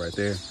can see it right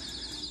there.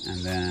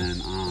 And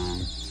then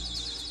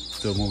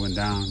still moving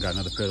down, got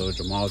another pair of those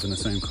Jamals in the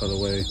same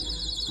colorway.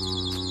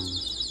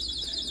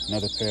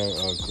 Another pair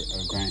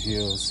of Grand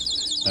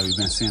Hills that we've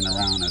been seeing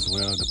around as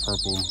well, the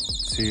purple,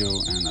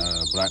 teal, and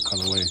black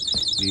colorway.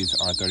 These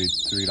are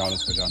 $33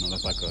 because y'all know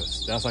that's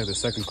like the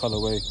second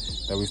colorway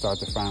that we start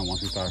to find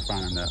once we start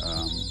finding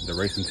the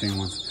racing team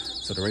ones.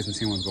 So the racing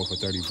team ones go for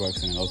 30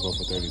 bucks, and then those go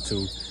for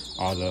 32.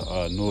 All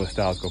the newer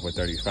styles go for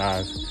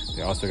 35.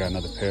 They also got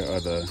another pair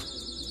of the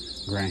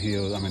Grand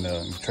Hills,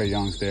 the Trey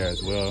Youngs there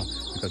as well,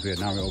 because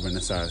now we're over in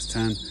the size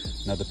 10.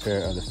 Another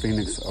pair of the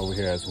Phoenix over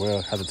here as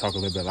well. Had to talk a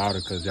little bit louder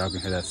because y'all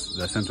can hear that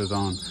center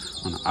zone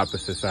on the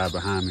opposite side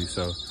behind me.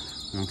 So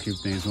we're gonna keep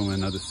things moving.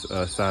 Another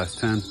size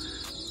 10.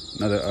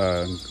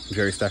 Another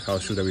Jerry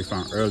Stackhouse shoe that we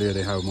found earlier.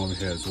 They have them over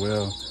here as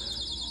well.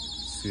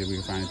 See if we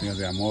can find anything else.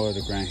 They got more of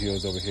the Grand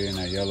Hills over here in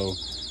that yellow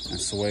and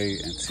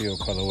suede and teal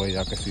colorway.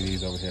 Y'all can see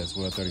these over here as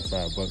well,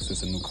 35 bucks.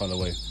 It's a new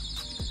colorway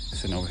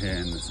sitting over here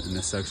in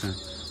this section.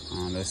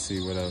 Let's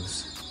see what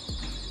else.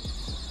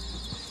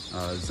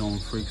 Zone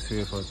Freaks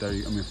here for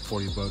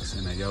 40 bucks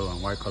in the yellow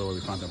and white colorway.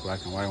 We found the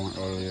black and white one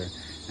earlier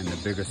in the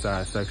bigger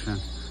size section.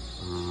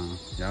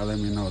 Y'all let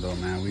me know though,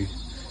 man. We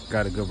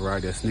got a good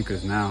variety of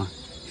sneakers now.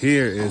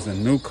 Here is a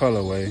new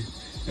colorway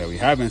that we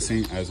haven't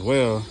seen as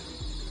well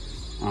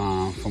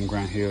from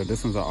Grand Hill.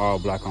 This one's an all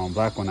black on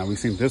black one. Now we've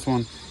seen this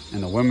one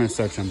in the women's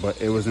section,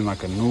 but it was in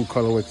like a new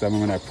colorway because I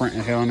remember that print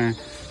in here on there.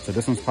 So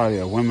this one's probably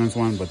a women's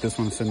one, but this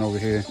one's sitting over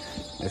here.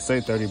 They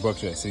say 30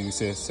 bucks. Yeah, see, you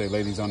say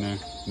ladies on there.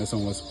 This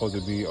one was supposed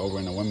to be over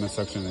in the women's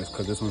section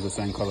because this one's the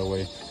same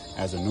colorway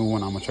as a new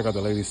one. I'm gonna check out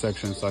the ladies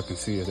section so I can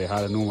see if they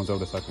had the new ones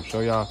over there so I can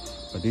show y'all.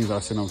 But these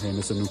are sitting over here and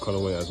this is a new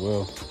colorway as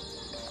well.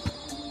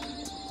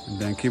 And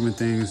then keeping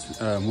things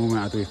moving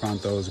after we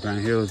found those Grand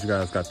Hills, you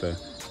guys got the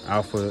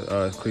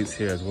Alpha cleats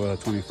here as well,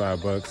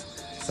 25 bucks,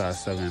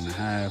 size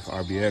 7.5,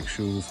 RBX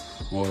shoes,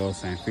 more of those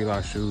same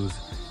Fila shoes.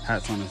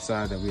 Hats on the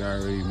side that we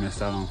already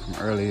missed out on from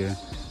earlier,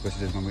 which is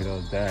just gonna be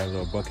those dad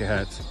little bucket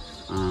hats.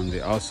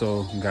 They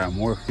also got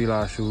more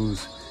Fila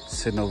shoes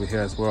sitting over here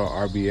as well,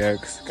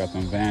 RBX, got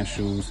them Van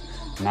shoes,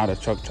 not a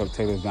Chuck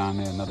Taylors down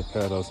there, another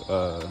pair of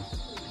those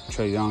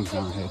Trey Youngs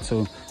down here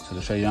too. So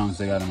the Trey Youngs,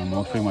 they got them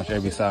in pretty much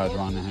every size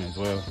around in here as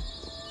well.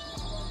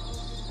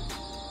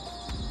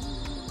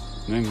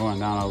 And then going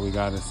down, all we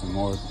got is some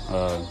more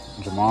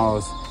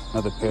Jamals,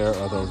 another pair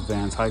of those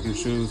Vans hiking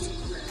shoes.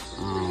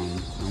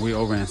 And we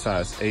over in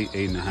size 8,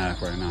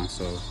 8.5 right now,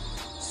 so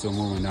still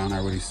moving down,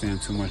 not really seeing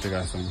too much. They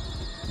got some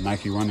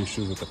Nike running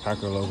shoes with the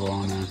Packer logo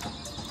on there.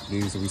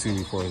 These we've seen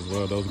before as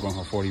well. Those are going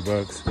for 40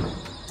 bucks.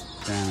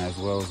 Then as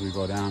well as we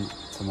go down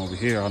from over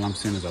here, all I'm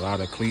seeing is a lot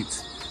of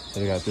cleats. So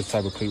they got this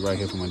type of cleat right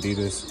here from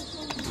Adidas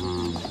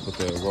with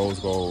the rose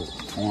gold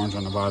orange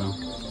on the bottom.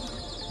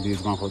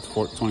 These going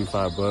for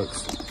 25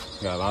 bucks.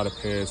 Got a lot of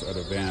pairs of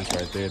the Vans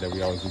right there that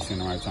we always been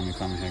seeing right time we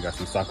come in here. Got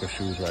some soccer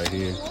shoes right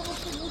here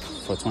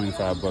for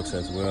 25 bucks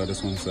as well.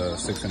 This one's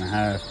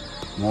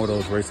 6.5. More of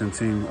those racing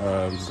team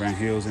Grand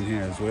Hills in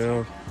here as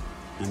well.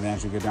 And then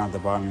as you get down at the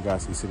bottom, you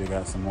guys can see they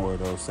got some more of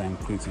those same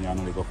cleats, and y'all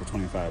know they go for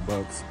 25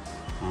 bucks.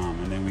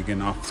 And then we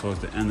getting off towards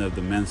the end of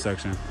the men's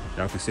section.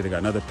 Y'all can see they got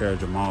another pair of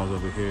Jamals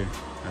over here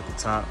at the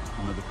top,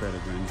 another pair of the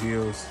Grand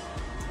Hills.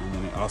 And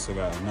then they also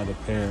got another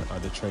pair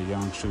of the Trey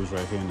Young shoes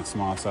right here in the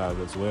small size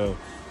as well.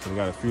 So we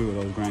got a few of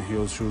those Grand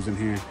Hills shoes in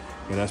here.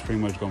 Yeah, that's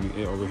pretty much going to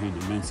be it over here in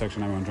the men's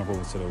section. I'm going to jump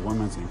over to the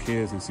women's and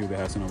kids and see what they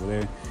have seen over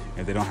there.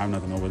 If they don't have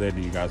nothing over there,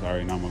 then you guys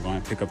already know I'm going to go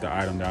ahead and pick up the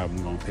item that I'm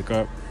going to pick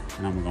up.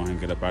 And I'm going to go ahead and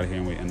get up out of here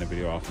and we end the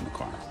video off in the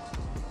car.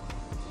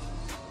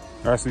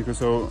 All right, sneakers.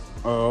 So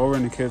over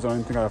in the kids, the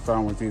only thing I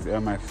found was these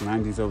Air Max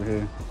 90s over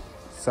here.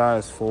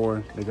 Size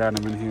 4. They got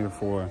them in here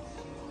for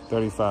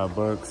 35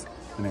 bucks.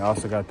 And they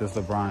also got this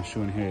LeBron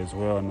shoe in here as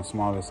well in the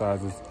smaller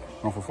sizes.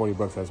 Going for 40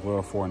 bucks as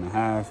well,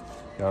 4.5.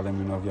 Y'all let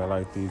me know if y'all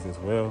like these as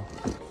well.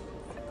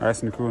 All right,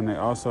 Sneaker Crew, and they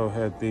also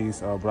had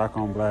these black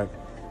on black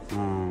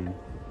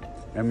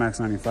Air Max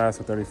 95s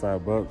for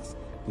 35 bucks.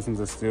 This one's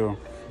a steal.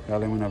 Y'all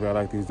let me know if y'all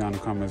like these down in the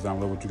comments down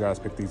below. Would you guys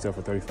pick these up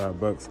for 35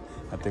 bucks?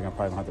 I think I'm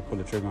probably gonna have to pull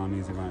the trigger on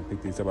these and go ahead and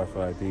pick these up. I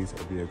feel like these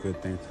would be a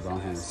good thing to go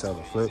ahead and sell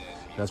or flip.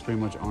 That's pretty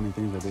much the only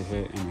things that they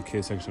had in the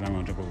kids section. I'm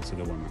gonna jump over to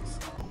the women's.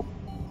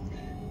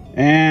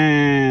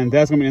 And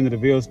that's gonna be the end of the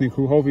video, Sneak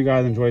Crew. Hope you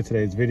guys enjoyed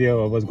today's video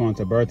of us going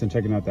to Burlington,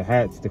 checking out the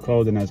hats, the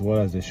clothing, as well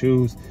as the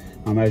shoes.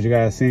 As you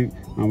guys see,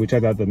 we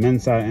checked out the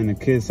men's side and the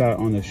kids side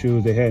on the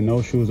shoes. They had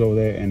no shoes over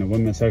there in the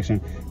women's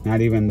section,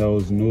 not even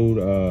those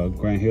nude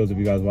Grand Hills. If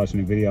you guys watching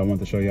the video, I want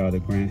to show y'all the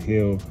Grand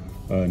Hill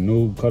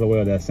nude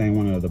colorway of that same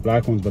one of the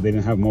black ones, but they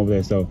didn't have them over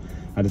there, so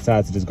I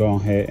decided to just go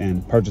ahead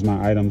and purchase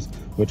my items,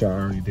 which I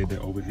already did.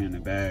 They're over here in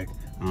the bag.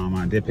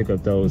 I did pick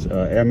up those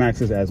Air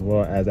Maxes as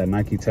well as that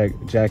Nike Tech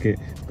jacket,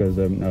 because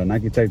the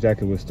Nike Tech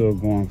jacket was still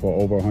going for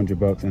over 100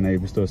 bucks and they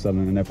were still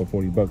selling in there for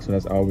 40 bucks. So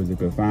that's always a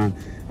good find.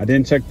 I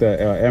didn't check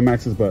the Air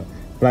Maxes, but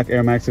black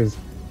Air Maxes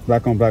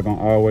Black on black on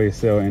always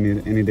sell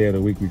any day of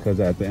the week, because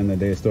at the end of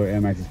the day, store Air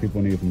Maxes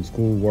people need from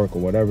school, work, or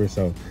whatever.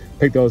 So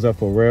pick those up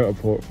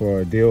for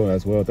a deal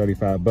as well,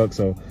 35 bucks.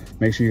 So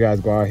make sure you guys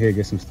go out here,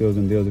 get some steals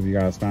and deals if you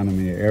guys find them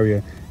in your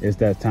area. It's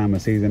that time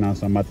of season now,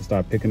 so I'm about to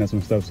start picking up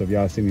some stuff. So if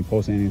y'all see me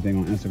posting anything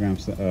on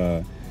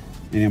Instagram,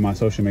 any of my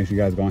social, make sure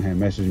you guys go ahead and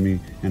message me,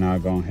 and I'll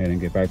go ahead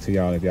and get back to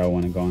y'all if y'all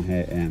want to go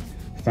ahead and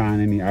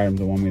find any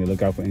items or want me to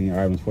look out for any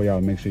items for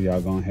y'all. Make sure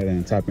y'all go ahead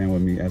and tap in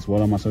with me as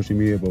well on my social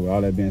media. But with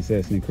all that being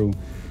said, Sneak Crew,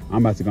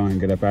 I'm about to go ahead and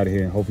get up out of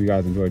here. Hope you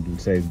guys enjoyed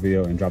today's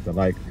video and drop a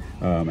like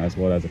as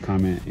well as a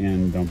comment,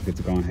 and don't forget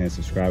to go ahead and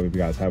subscribe if you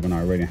guys haven't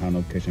already, and have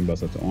notification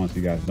bells up to on so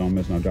you guys don't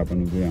miss when I drop a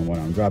new video and what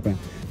I'm dropping.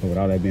 But with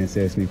all that being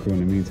said, Sneak Crew, in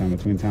the meantime,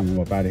 between time, I'm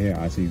up out of here.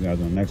 I'll see you guys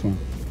on the next one.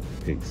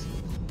 Peace.